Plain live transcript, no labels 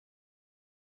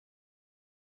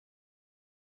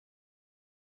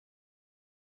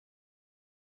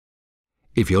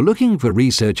If you're looking for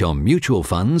research on mutual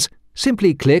funds,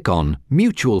 simply click on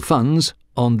Mutual Funds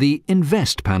on the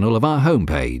Invest panel of our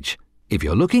homepage. If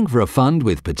you're looking for a fund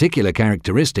with particular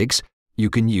characteristics, you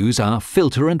can use our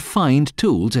Filter and Find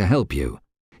tool to help you.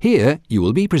 Here, you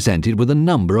will be presented with a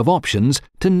number of options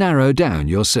to narrow down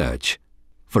your search.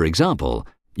 For example,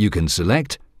 you can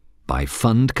select by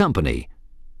fund company,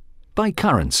 by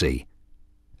currency,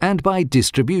 and by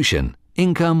distribution,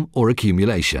 income or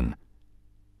accumulation.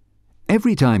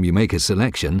 Every time you make a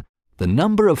selection, the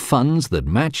number of funds that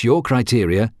match your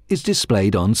criteria is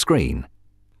displayed on screen.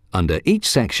 Under each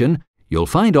section, you'll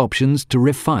find options to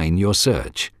refine your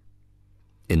search.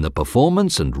 In the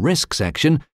Performance and Risk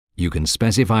section, you can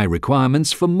specify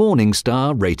requirements for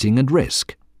Morningstar rating and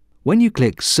risk. When you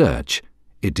click Search,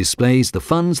 it displays the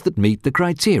funds that meet the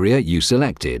criteria you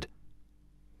selected.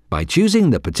 By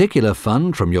choosing the particular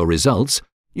fund from your results,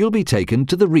 you'll be taken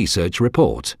to the research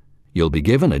report. You'll be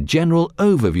given a general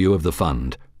overview of the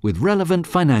fund with relevant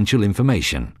financial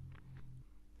information.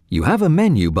 You have a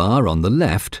menu bar on the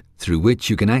left through which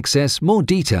you can access more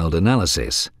detailed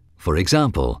analysis. For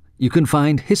example, you can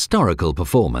find historical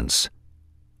performance,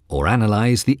 or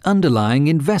analyze the underlying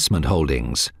investment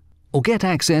holdings, or get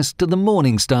access to the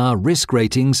Morningstar risk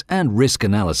ratings and risk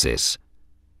analysis.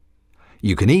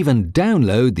 You can even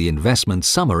download the investment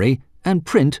summary and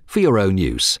print for your own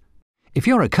use. If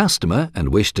you're a customer and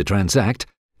wish to transact,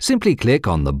 simply click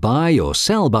on the Buy or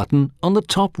Sell button on the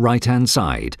top right-hand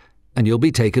side, and you'll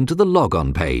be taken to the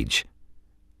Log-On page.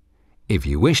 If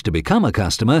you wish to become a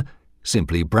customer,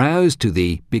 simply browse to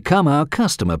the Become Our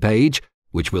Customer page,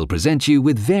 which will present you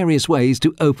with various ways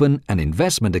to open an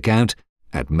investment account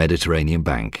at Mediterranean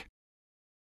Bank.